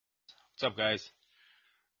What's up, guys?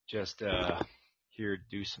 Just here to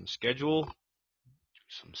do some schedule.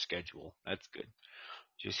 That's good.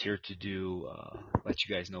 Just here to do let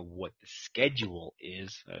you guys know what the schedule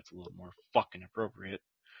is. That's a little more fucking appropriate.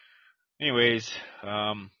 Anyways,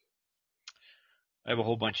 I have a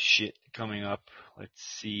whole bunch of shit coming up. Let's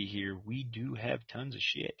see here. We do have tons of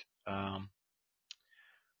shit.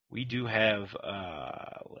 We do have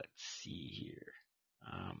let's see here.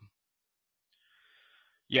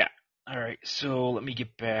 Yeah. All right. So let me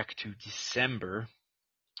get back to December.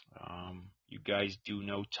 You guys do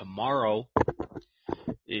know tomorrow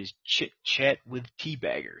is Chit Chat with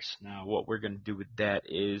Teabaggers. Now, what we're going to do with that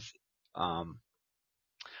is all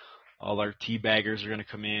our teabaggers are going to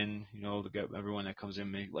come in. You know, everyone that comes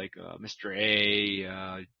in, like Mr.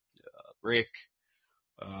 A, Rick,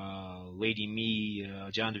 Lady Me,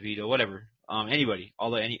 John DeVito, whatever. Anybody,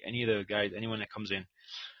 any of the guys, anyone that comes in,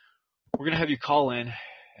 we're going to have you call in,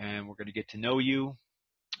 and we're going to get to know you,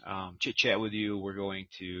 chit chat with you. We're going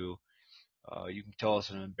to you can tell us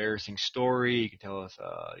an embarrassing story. You can tell us,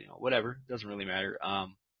 whatever. It doesn't really matter.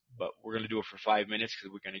 But we're going to do it for 5 minutes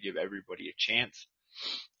because we're going to give everybody a chance.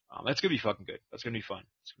 That's going to be fucking good. That's going to be fun.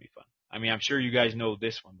 It's going to be fun. I mean, I'm sure you guys know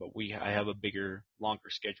this one, but I have a bigger, longer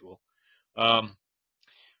schedule. The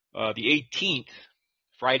 18th,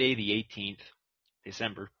 Friday the 18th,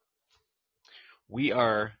 December, we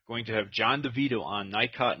are going to have John DeVito on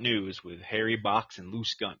Nycot News with Harry Box and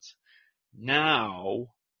Loose Guns. Now,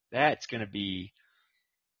 that's going to be,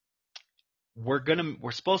 we're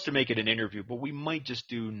supposed to make it an interview, but we might just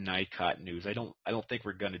do Nycot News. I don't think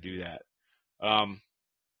we're going to do that.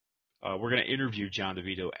 We're going to interview John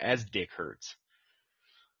DeVito as Dick Hertz,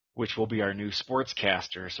 which will be our new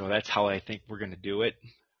sportscaster. So that's how I think we're going to do it.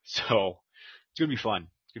 So it's going to be fun.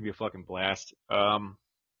 It's going to be a fucking blast.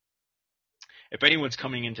 If anyone's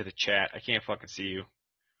coming into the chat, I can't fucking see you.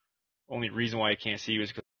 Only reason why I can't see you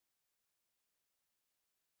is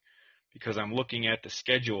because I'm looking at the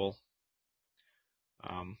schedule.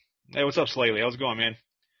 Hey, what's up, Slightly? How's it going,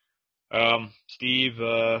 man? Steve,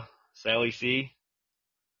 Sally C.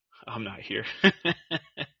 I'm not here.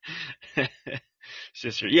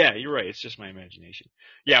 Sister, yeah, you're right. It's just my imagination.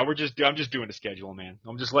 Yeah, I'm just doing the schedule, man.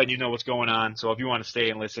 I'm just letting you know what's going on. So if you want to stay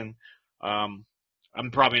and listen, I'm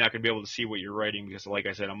probably not going to be able to see what you're writing because, like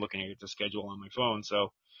I said, I'm looking at the schedule on my phone.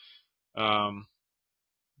 So, I'm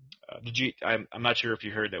not sure if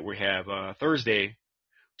you heard that we have Thursday.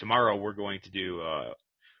 Tomorrow we're going to do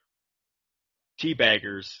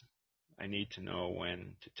Teabaggers. I need to know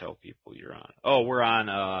when to tell people you're on. Oh, we're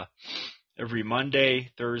on every Monday,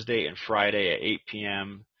 Thursday, and Friday at 8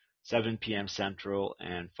 p.m., 7 p.m. Central,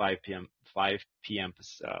 and 5 p.m. I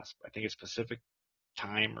think it's Pacific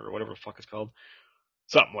time or whatever the fuck it's called.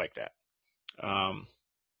 Something like that.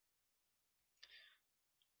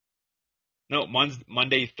 No,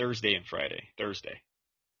 Monday, Thursday, and Friday. Thursday.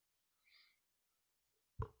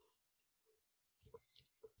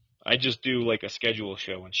 I just do like a schedule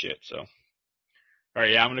show and shit, so. All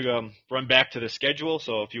right, yeah, I'm going to go run back to the schedule,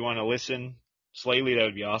 so if you want to listen slightly, that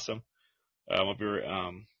would be awesome. I'll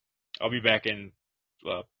be back in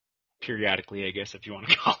periodically, I guess, if you want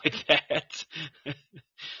to call it that.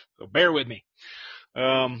 So bear with me.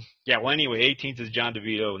 Yeah, well, anyway, 18th is John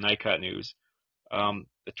DeVito, Nycot News. The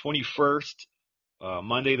 21st,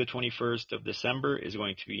 Monday the 21st of December is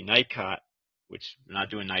going to be Nycot, which we're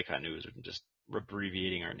not doing Nycot News, we're just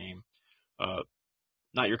abbreviating our name.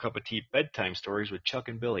 Not Your Cup of Tea Bedtime Stories with Chuck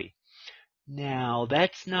and Billy. Now,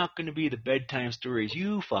 that's not going to be the bedtime stories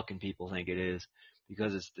you fucking people think it is,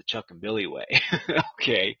 because it's the Chuck and Billy way.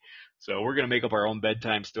 Okay, so we're going to make up our own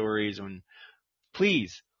bedtime stories, and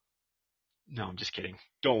please, no, I'm just kidding.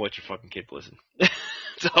 Don't let your fucking kids listen.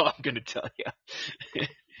 That's all I'm going to tell you.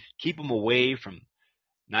 Keep them away from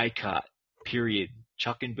Nycot, period.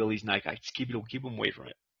 Chuck and Billy's Nycot. Just keep them away from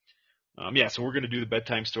it. Yeah, so we're going to do the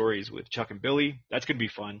bedtime stories with Chuck and Billy. That's going to be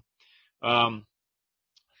fun.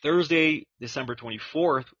 Thursday, December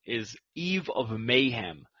 24th is Eve of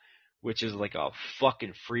Mayhem, which is like a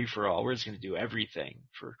fucking free-for-all. We're just going to do everything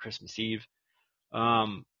for Christmas Eve.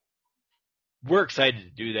 We're excited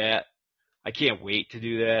to do that. I can't wait to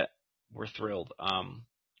do that. We're thrilled.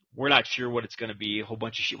 We're not sure what it's going to be. A whole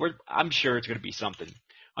bunch of shit. I'm sure it's going to be something.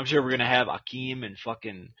 I'm sure we're going to have Akeem and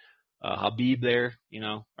fucking Habib there,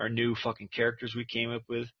 our new fucking characters we came up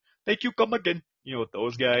with. Thank you, come again. With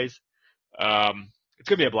those guys. It's going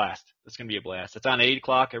to be a blast. It's going to be a blast. It's on 8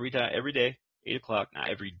 o'clock every day. 8 o'clock, not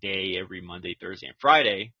every day, every Monday, Thursday, and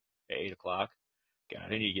Friday at 8 o'clock. God,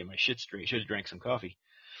 I need to get my shit straight. Should have drank some coffee.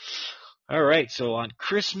 All right, so on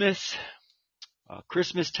Christmas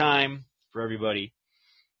time for everybody,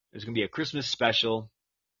 there's going to be a Christmas special.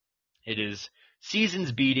 It is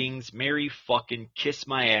Seasons Beatings, Merry Fucking Kiss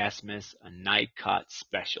My Ass Miss, a Nycot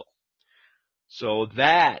special. So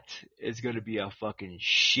that is going to be a fucking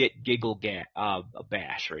shit a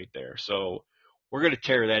bash right there. So we're going to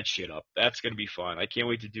tear that shit up. That's going to be fun. I can't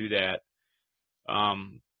wait to do that.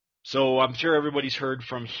 So I'm sure everybody's heard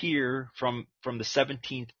from here, from the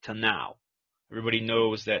 17th to now. Everybody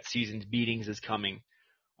knows that Seasons Beatings is coming.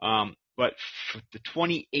 But for the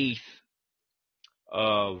 28th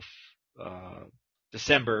of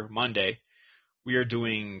December, Monday, we are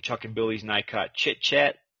doing Chuck and Billy's Nycot Chit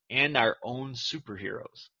Chat and our own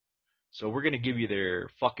superheroes. So we're going to give you their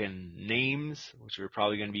fucking names, which are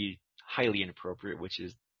probably going to be highly inappropriate, which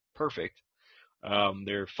is perfect.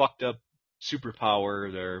 Their fucked up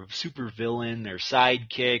superpower, their super villain, their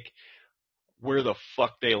sidekick, where the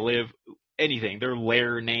fuck they live, anything, their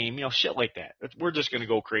lair name, shit like that. We're just going to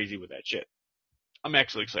go crazy with that shit. I'm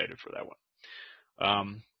actually excited for that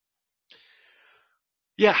one.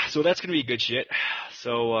 Yeah, so that's going to be good shit.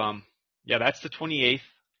 So, yeah, that's the 28th,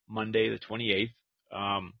 Monday the 28th.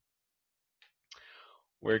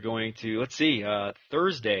 We're going to, let's see,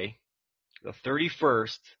 Thursday, the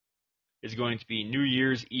 31st, is going to be New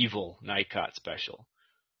Year's Evil Nycot special.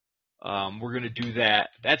 We're going to do that.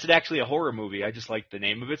 That's actually a horror movie. I just like the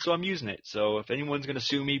name of it, so I'm using it. So if anyone's going to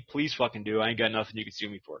sue me, please fucking do. I ain't got nothing you can sue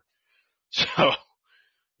me for. So,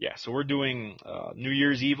 yeah, so we're doing New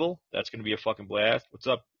Year's Evil. That's going to be a fucking blast. What's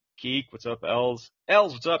up, Keek? What's up, Els?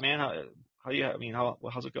 Els, what's up, man?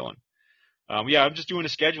 How's it going? Yeah, I'm just doing a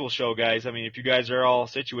schedule show, guys. I mean, if you guys are all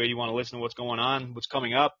situated, you want to listen to what's going on, what's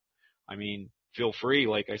coming up, I mean, feel free.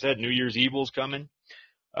 Like I said, New Year's Evil's coming.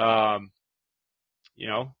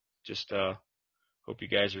 Just hope you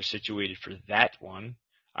guys are situated for that one.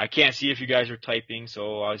 I can't see if you guys are typing,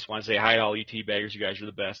 so I just want to say hi to all you teabaggers. You guys are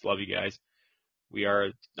the best. Love you guys. We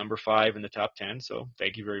are number 5 in the top 10, so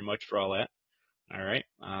thank you very much for all that. All right,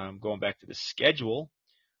 going back to the schedule,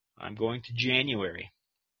 I'm going to January.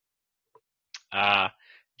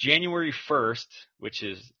 January 1st, which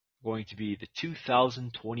is going to be the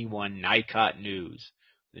 2021 Nycot News.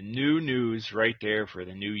 The new news right there for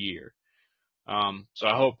the new year. So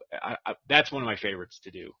I hope that's one of my favorites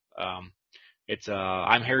to do.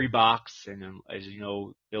 I'm Harry Box, and as you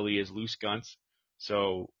know, Billy is Loose Gunts.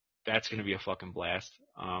 So that's going to be a fucking blast.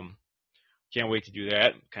 Can't wait to do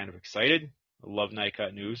that. I'm kind of excited. I love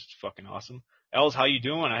Nycot News. It's fucking awesome. Els, how you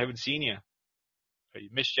doing? I haven't seen you. I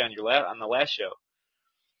missed you on the last show.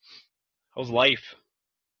 How's life?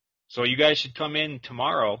 So you guys should come in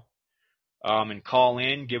tomorrow, and call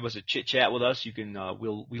in, give us a chit chat with us. You can,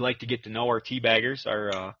 we like to get to know our teabaggers,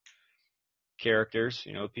 our, characters,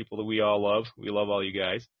 people that we all love. We love all you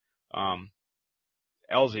guys.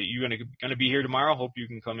 Elsie, you gonna be here tomorrow? Hope you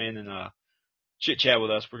can come in and, chit chat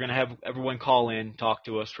with us. We're gonna have everyone call in, talk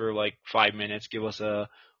to us for like 5 minutes, give us a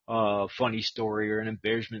funny story or an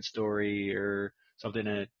embarrassment story or something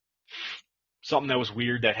that was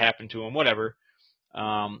weird that happened to them, whatever.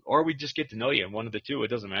 Or we just get to know you, one of the two. It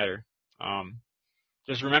doesn't matter.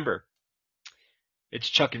 Just remember, it's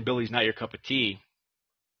Chuck and Billy's not your cup of tea.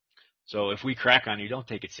 So if we crack on you, don't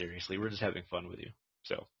take it seriously. We're just having fun with you.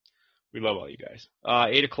 So we love all you guys.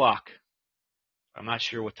 8 o'clock. I'm not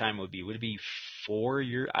sure what time it would be. Would it be 4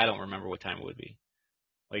 your? I don't remember what time it would be.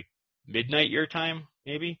 Like midnight your time,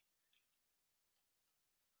 maybe?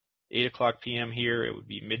 8 o'clock p.m. here. It would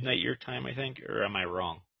be midnight your time, I think. Or am I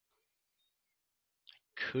wrong?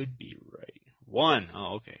 Could be right. 1.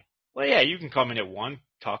 Oh, okay. Well, yeah, you can come in at 1,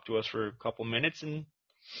 talk to us for a couple minutes, and,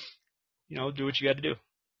 do what you got to do.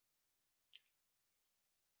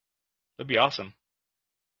 That'd be awesome.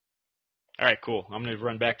 All right, cool. I'm going to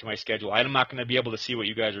run back to my schedule. I'm not going to be able to see what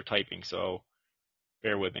you guys are typing, so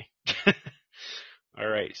bear with me. All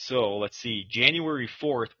right, so let's see. January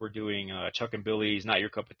 4th, we're doing Chuck and Billy's Not Your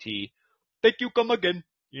Cup of Tea. Thank you, come again.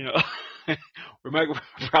 We're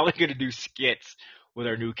probably going to do skits with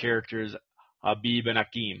our new characters, Habib and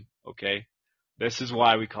Akeem, okay? This is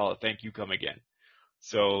why we call it Thank You, Come Again.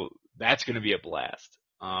 So that's going to be a blast.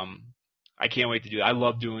 I can't wait to do that. I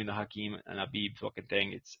love doing the Hakeem and Habib fucking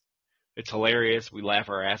thing. It's hilarious. We laugh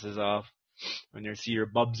our asses off when they see your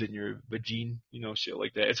bubs in your vagine, shit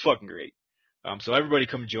like that. It's fucking great. So everybody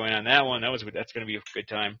come join on that one. That's going to be a good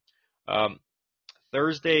time.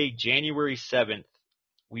 Thursday, January 7th,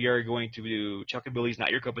 we are going to do Chuck and Billy's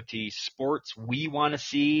Not Your Cup of Tea sports we want to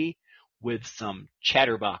see with some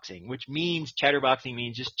chatterboxing, which means chatterboxing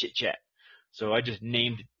means just chit chat. So I just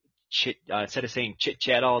named chit, instead of saying chit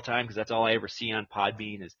chat all the time, because that's all I ever see on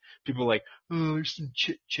Podbean is people like, oh, there's some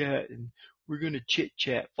chit chat and we're going to chit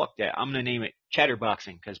chat. Fuck that. I'm going to name it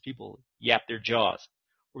chatterboxing because people yap their jaws,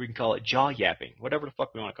 or we can call it jaw yapping, whatever the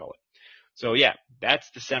fuck we want to call it. So yeah, that's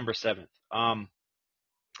December 7th.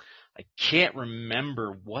 I can't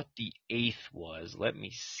remember what the 8th was. Let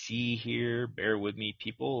me see here. Bear with me,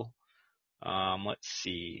 people. Let's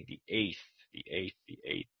see. The 8th, the 8th, the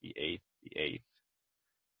 8th, the 8th, the 8th.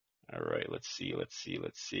 All right, let's see.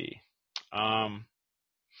 Um,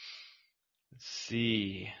 let's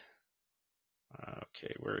see.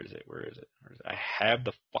 Okay, where is it? I have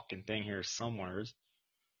the fucking thing here somewheres.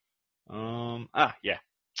 Yeah.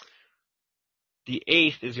 The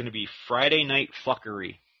 8th is going to be Friday Night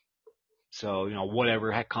Fuckery. So,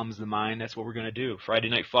 whatever heck comes to mind, that's what we're going to do. Friday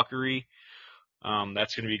Night Fuckery.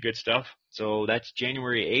 That's going to be good stuff. So that's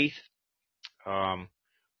January 8th.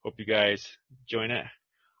 Hope you guys join it.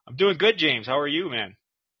 I'm doing good, James. How are you, man?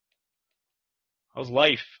 How's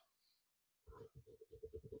life?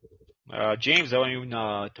 James,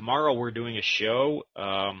 tomorrow we're doing a show.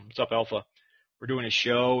 What's up, Alpha? We're doing a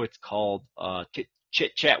show. It's called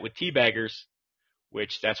Chit Chat with Teabaggers,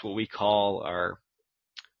 which that's what we call our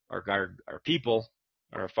people,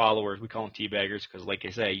 our followers. We call them teabaggers because, like I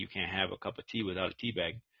say, you can't have a cup of tea without a tea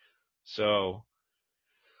bag. So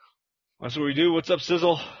that's what we do. What's up,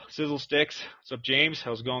 Sizzle Sticks? What's up, James?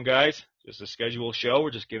 How's it going, guys? Just a scheduled show.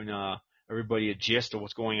 We're just giving everybody a gist of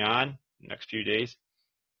what's going on in the next few days.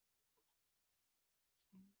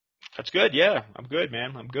 That's good. Yeah, I'm good,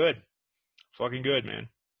 man. I'm good. Fucking good, man.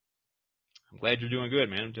 I'm glad you're doing good,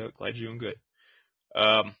 man. I'm glad you're doing good.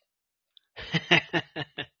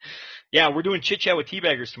 Yeah, we're doing chit chat with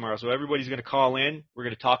teabaggers tomorrow, so everybody's gonna call in. We're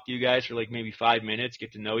gonna talk to you guys for like maybe 5 minutes,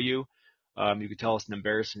 get to know you. You can tell us an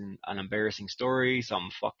embarrassing story,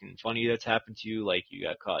 something fucking funny that's happened to you, like you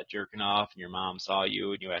got caught jerking off and your mom saw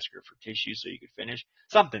you and you asked her for tissue so you could finish.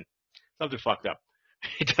 Something fucked up.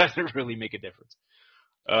 It doesn't really make a difference.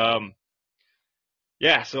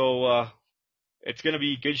 Yeah, so it's gonna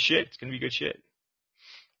be good shit. It's gonna be good shit.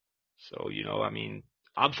 So, I mean,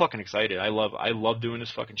 I'm fucking excited. I love doing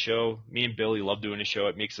this fucking show. Me and Billy love doing the show.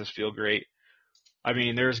 It makes us feel great. I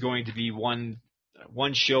mean, there's going to be one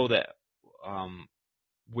show that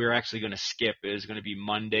we're actually going to skip. It is going to be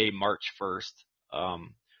Monday, March 1st.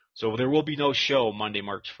 So there will be no show Monday,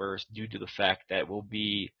 March 1st due to the fact that will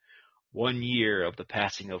be 1 year of the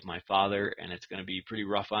passing of my father, and it's going to be pretty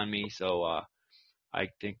rough on me. So I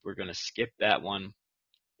think we're going to skip that one.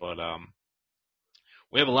 But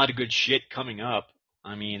we have a lot of good shit coming up.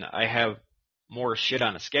 I mean, I have more shit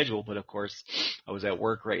on a schedule, but of course, I was at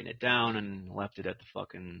work writing it down and left it at the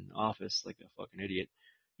fucking office like a fucking idiot.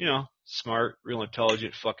 Smart, real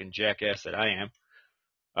intelligent fucking jackass that I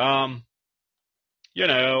am.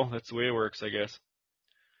 That's the way it works, I guess.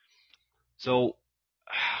 So,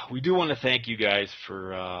 we do want to thank you guys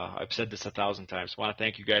for, I've said this 1,000 times, I want to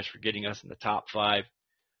thank you guys for getting us in the top 5.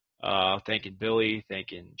 Thanking Billy,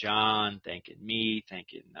 thanking John, thanking me,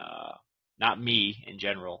 thanking, not me in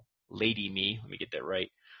general, Lady Me, let me get that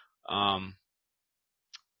right.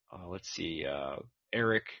 Let's see,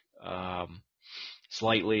 Eric,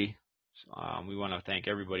 Slightly. We want to thank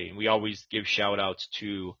everybody, and we always give shout outs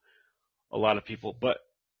to a lot of people, but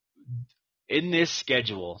in this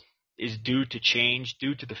schedule is due to change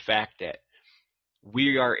due to the fact that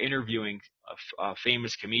we are interviewing a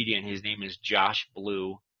famous comedian. His name is Josh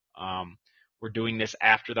Blue. We're doing this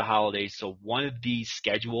after the holidays, so one of these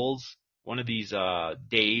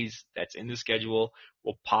days that's in the schedule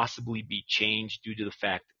will possibly be changed due to the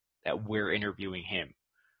fact that we're interviewing him.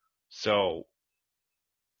 So,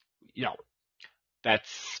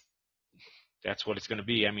 that's what it's going to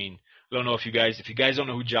be. I mean, I don't know if you guys don't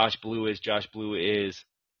know who Josh Blue is. Josh Blue is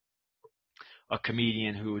a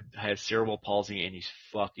comedian who has cerebral palsy, and he's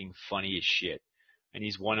fucking funny as shit. And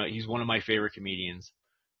he's one of my favorite comedians.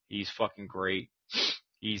 He's fucking great.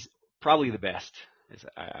 He's probably the best, as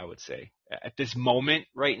I would say. At this moment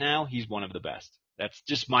right now, he's one of the best. That's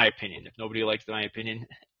just my opinion. If nobody likes my opinion,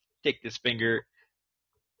 take this finger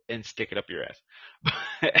and stick it up your ass.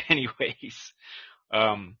 Anyways,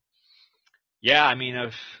 yeah, I mean,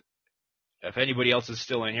 if anybody else is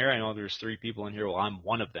still in here, I know there's 3 people in here. Well, I'm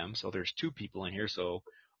one of them, so there's 2 people in here. So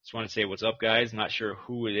just want to say what's up, guys. Not sure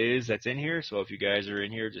who it is that's in here, so if you guys are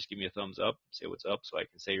in here, just give me a thumbs up, say what's up, so I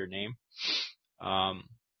can say your name.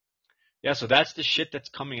 Yeah, so that's the shit that's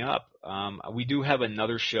coming up. We do have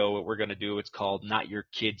another show that we're gonna do. It's called Not Your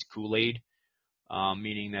Kids Kool-Aid,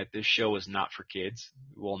 meaning that this show is not for kids.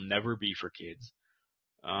 It will never be for kids.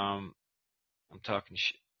 I'm talking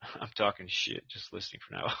shit. I'm talking shit. Just listening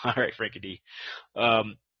for now. All right, Frankie D.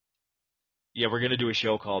 Yeah, we're gonna do a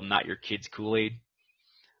show called Not Your Kids Kool-Aid.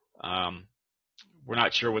 We're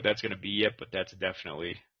not sure what that's gonna be yet, but that's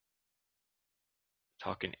definitely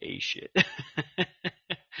talking a shit.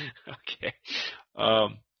 Okay.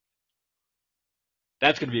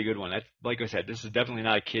 That's gonna be a good one. That's like I said, this is definitely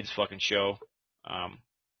not a kids fucking show. Um,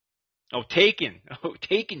 oh, Taken. Oh,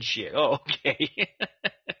 Taken shit. Oh, okay.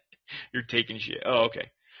 You're taking shit. Oh,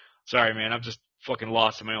 okay. Sorry, man. I'm just fucking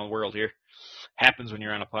lost in my own world here. Happens when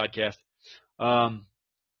you're on a podcast. Um,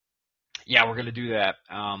 yeah, we're gonna do that.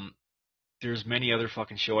 There's many other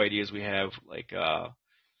fucking show ideas we have, like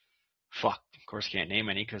fuck. Of course, can't name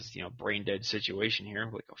any because brain dead situation here,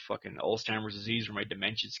 like a fucking Alzheimer's disease or my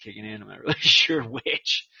dementia's kicking in. I'm not really sure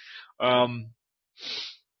which. Um,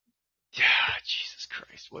 yeah, Jesus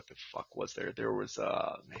Christ, what the fuck was there? There was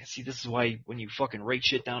man. See, this is why when you fucking write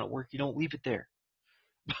shit down at work, you don't leave it there.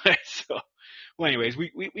 So, well, anyways,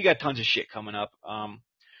 we got tons of shit coming up.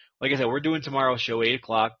 Like I said, we're doing tomorrow's show 8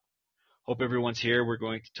 o'clock. Hope everyone's here. We're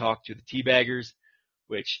going to talk to the Teabaggers,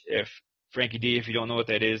 which if Frankie D, if you don't know what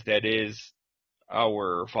that is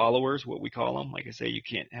our followers, what we call them. Like I say, you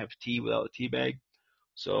can't have tea without a tea bag.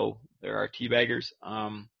 So there are Teabaggers.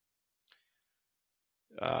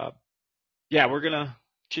 Yeah, we're gonna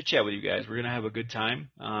chit chat with you guys. We're gonna have a good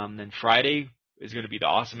time. Then Friday is gonna be the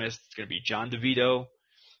awesomest. It's gonna be John DeVito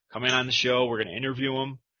coming on the show. We're gonna interview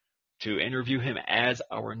him as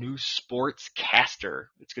our new sports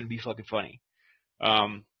caster. It's gonna be fucking funny.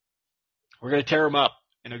 We're gonna tear him up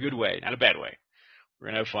in a good way, not a bad way. We're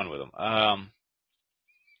gonna have fun with him.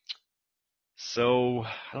 So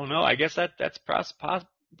I don't know. I guess that's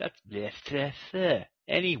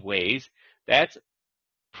anyways. That's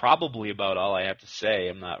probably about all I have to say.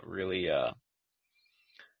 I'm not really don't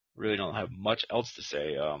have much else to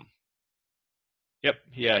say. Yep,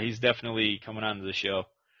 yeah, he's definitely coming on to the show.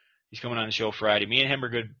 He's coming on the show Friday. Me and him are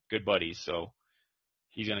good buddies, so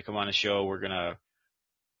he's gonna come on the show. We're gonna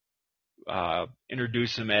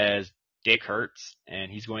introduce him as Dick Hertz,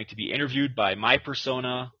 and he's going to be interviewed by my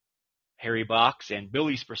persona, Harry Box, and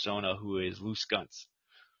Billy's persona, who is Loose Gunts.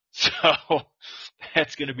 So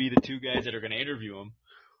that's going to be the two guys that are going to interview him.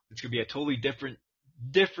 It's going to be a totally different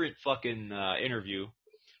fucking interview.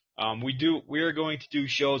 We are going to do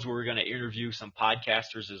shows where we're going to interview some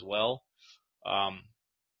podcasters as well. I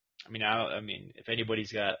mean, if anybody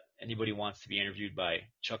wants to be interviewed by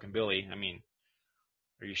Chuck and Billy, I mean,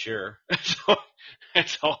 are you sure? So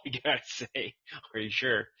that's all we got to say. Are you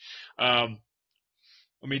sure? I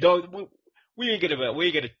mean, we ain't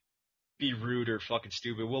gonna be rude or fucking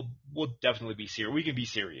stupid. We'll definitely be serious. We can be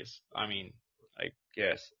serious. I mean, I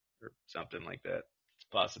guess, or something like that. It's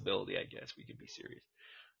a possibility, I guess. We can be serious.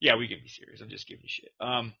 Yeah, we can be serious. I'm just giving you shit.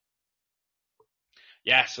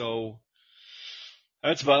 Yeah, so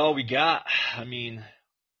that's about all we got. I mean,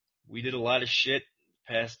 we did a lot of shit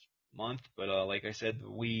past month, but like I said,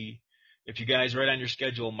 if you guys write on your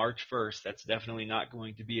schedule March 1st, that's definitely not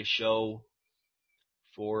going to be a show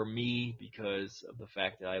for me because of the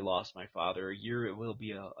fact that I lost my father. It will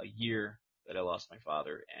be a year that I lost my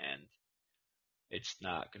father, and it's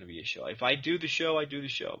not going to be a show. If I do the show, I do the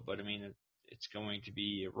show, but I mean, it's going to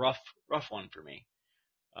be a rough one for me.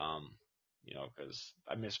 Because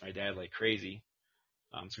I miss my dad like crazy.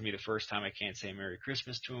 It's going to be the first time I can't say Merry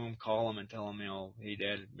Christmas to him, call him and tell him, hey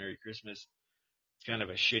Dad, Merry Christmas. It's kind of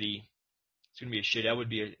it's going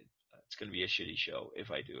to be a shitty show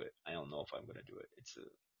if I do it. I don't know if I'm going to do it.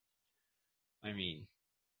 I mean,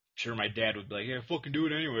 sure my dad would be like, yeah, fucking do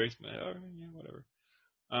it anyways, but yeah, whatever.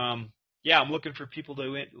 Yeah, I'm looking for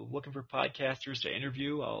podcasters to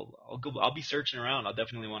interview. I'll be searching around. I'll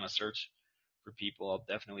definitely want to search for people. I'll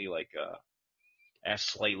definitely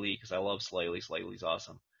ask Slightly because I love Slightly. Slightly's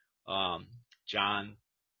awesome. John,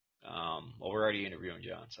 well, we're already interviewing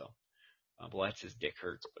John, so, well, that's his Dick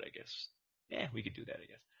Hertz, but I guess, yeah, we could do that, I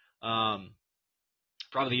guess.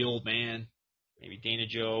 Probably the old man, maybe Dana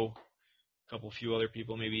Joe, a few other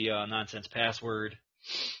people, maybe Nonsense Password.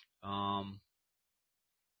 I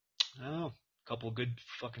don't know, a couple good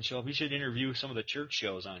fucking shows. We should interview some of the church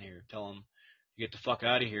shows on here. Tell them to get the fuck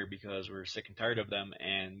out of here because we're sick and tired of them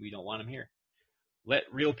and we don't want them here. Let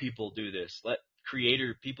real people do this. Let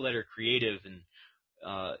people that are creative and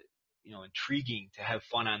intriguing to have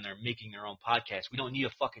fun on there making their own podcast. We don't need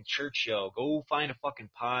a fucking church show. Go find a fucking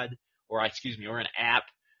pod or an app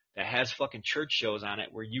that has fucking church shows on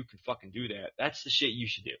it where you can fucking do that. That's the shit you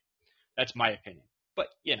should do. That's my opinion. But,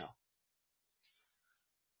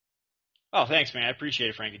 Oh, thanks, man. I appreciate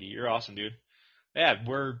it, Frankie D. You're awesome, dude. Yeah,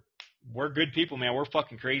 we're good people, man. We're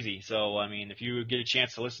fucking crazy. So, I mean, if you get a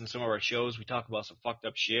chance to listen to some of our shows, we talk about some fucked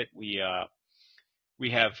up shit. We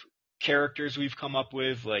have characters we've come up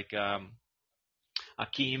with, like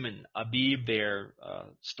Akeem and Abib. They're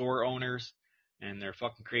store owners, and they're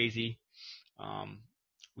fucking crazy.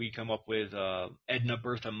 We come up with Edna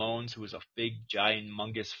Bertha Moans, who is a big, giant,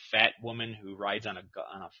 mungus, fat woman who rides on a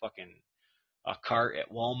fucking a cart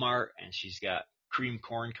at Walmart, and she's got cream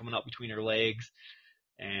corn coming up between her legs,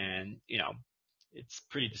 and it's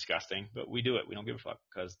pretty disgusting, but we do it. We don't give a fuck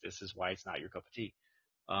because this is why it's not your cup of tea.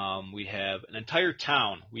 We have an entire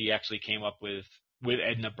town we actually came up with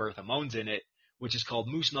Edna Bertha Moans in it, which is called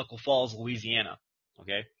Moose Knuckle Falls, Louisiana.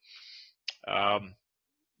 Okay.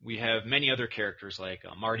 We have many other characters like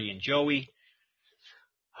Marty and Joey.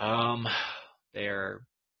 They're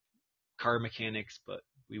car mechanics, but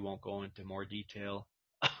we won't go into more detail.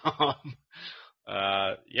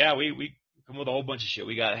 Yeah, we come with a whole bunch of shit.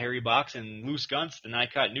 We got Harry Box and Loose Guns, the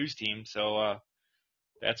NICOT news team. So,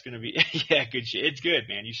 that's going to be, yeah, good shit. It's good,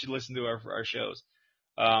 man. You should listen to our shows.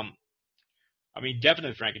 I mean,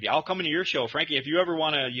 definitely, Frankie. I'll come into your show, Frankie. If you ever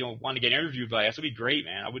want to get interviewed by us, it'd be great,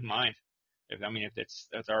 man. I wouldn't mind. If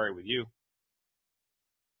that's all right with you.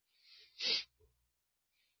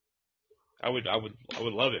 I would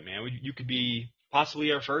love it, man. You could be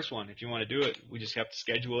possibly our first one if you want to do it. We just have to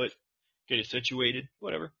schedule it, get it situated,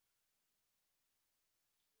 whatever.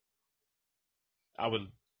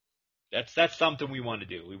 That's something we want to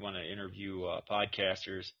do. We want to interview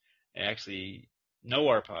podcasters and actually know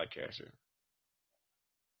our podcaster.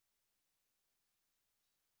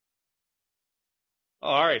 Oh,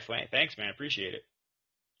 all right, thanks, man. Appreciate it.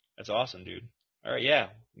 That's awesome, dude. All right, yeah.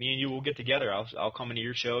 Me and you will get together. I'll come into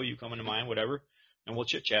your show, you come into mine, whatever, and we'll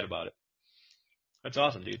chit chat about it. That's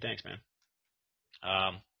awesome, dude. Thanks, man.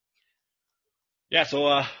 Um, yeah.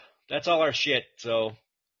 So that's all our shit. So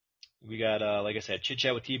we got like I said, chit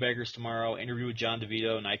chat with Teabaggers tomorrow. Interview with John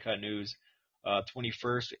DeVito, NICOT News.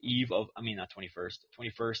 21st not 21st.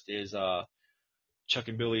 21st is Chuck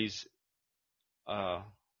and Billy's. All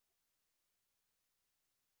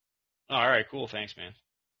right, cool. Thanks, man.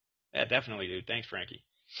 Yeah, definitely, dude. Thanks, Frankie.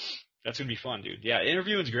 That's gonna be fun, dude. Yeah,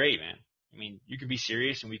 interviewing's great, man. I mean, you can be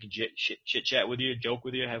serious and we can chit chat with you, joke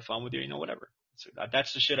with you, have fun with you, whatever. So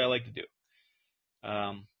that's the shit I like to do.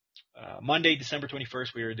 Monday, December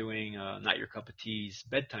 21st, we are doing Not Your Cup of Tea's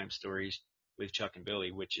bedtime stories with Chuck and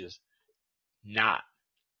Billy, which is not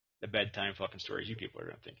the bedtime fucking stories you people are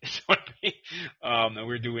gonna think it's gonna be. And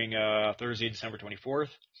we're doing Thursday, December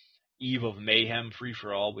 24th. Eve of Mayhem Free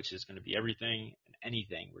for All, which is going to be everything and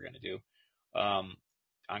anything we're going to do.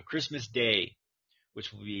 On Christmas Day,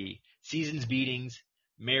 which will be Seasons Beatings,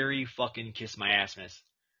 Merry fucking Kiss My Assmas,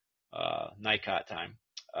 NICOT time.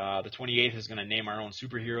 The 28th is going to name our own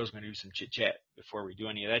superheroes. We're going to do some chit chat before we do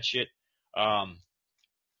any of that shit.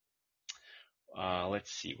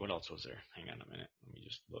 Let's see, what else was there? Hang on a minute. Let me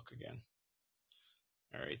just look again.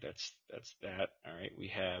 All right, that's that. All right, we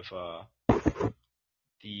have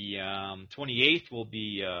the 28th will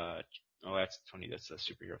be that's a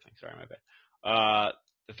superhero thing. Sorry, my bad.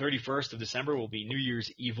 The 31st of December will be New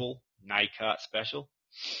Year's Evil NICOT special.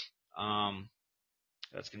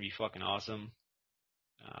 That's gonna be fucking awesome.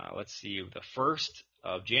 Let's see. The 1st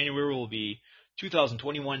of January will be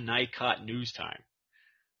 2021 NICOT News Time.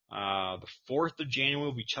 The 4th of January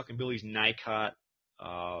will be Chuck and Billy's NICOT.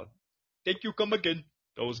 Thank you, come again.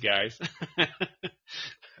 Those guys,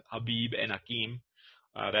 Habib and Hakeem.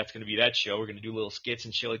 That's going to be that show. We're going to do little skits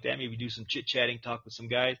and shit like that. Maybe do some chit-chatting, talk with some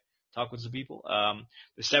guys, talk with some people.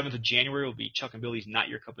 The 7th of January will be Chuck and Billy's Not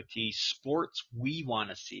Your Cup of Tea sports we want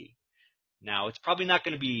to see. Now, it's probably not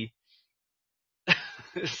going to be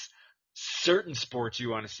certain sports you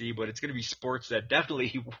want to see, but it's going to be sports that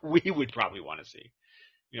definitely we would probably want to see.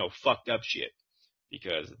 Fucked up shit.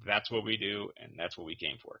 Because that's what we do, and that's what we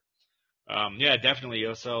came for. Yeah, definitely.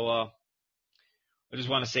 So, I just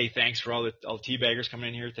want to say thanks for all the teabaggers coming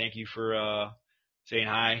in here. Thank you for saying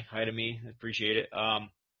hi to me. I appreciate it.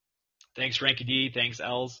 Thanks Frankie D. Thanks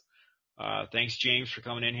Els. Thanks James for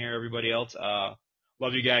coming in here. Everybody else.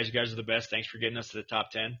 Love you guys. You guys are the best. Thanks for getting us to the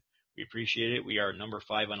top 10. We appreciate it. We are number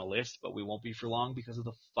 5 on the list, but we won't be for long because of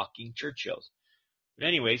the fucking church shows. But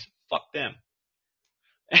anyways, fuck them.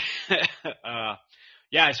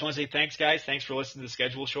 Yeah, I just want to say thanks, guys. Thanks for listening to the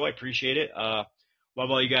schedule show. I appreciate it. Love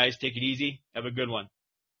all you guys. Take it easy. Have a good one.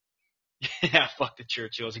 Yeah, fuck the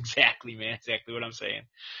church shows. Exactly, man. Exactly what I'm saying.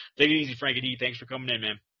 Take it easy, Frankie D. Thanks for coming in,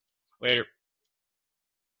 man. Later.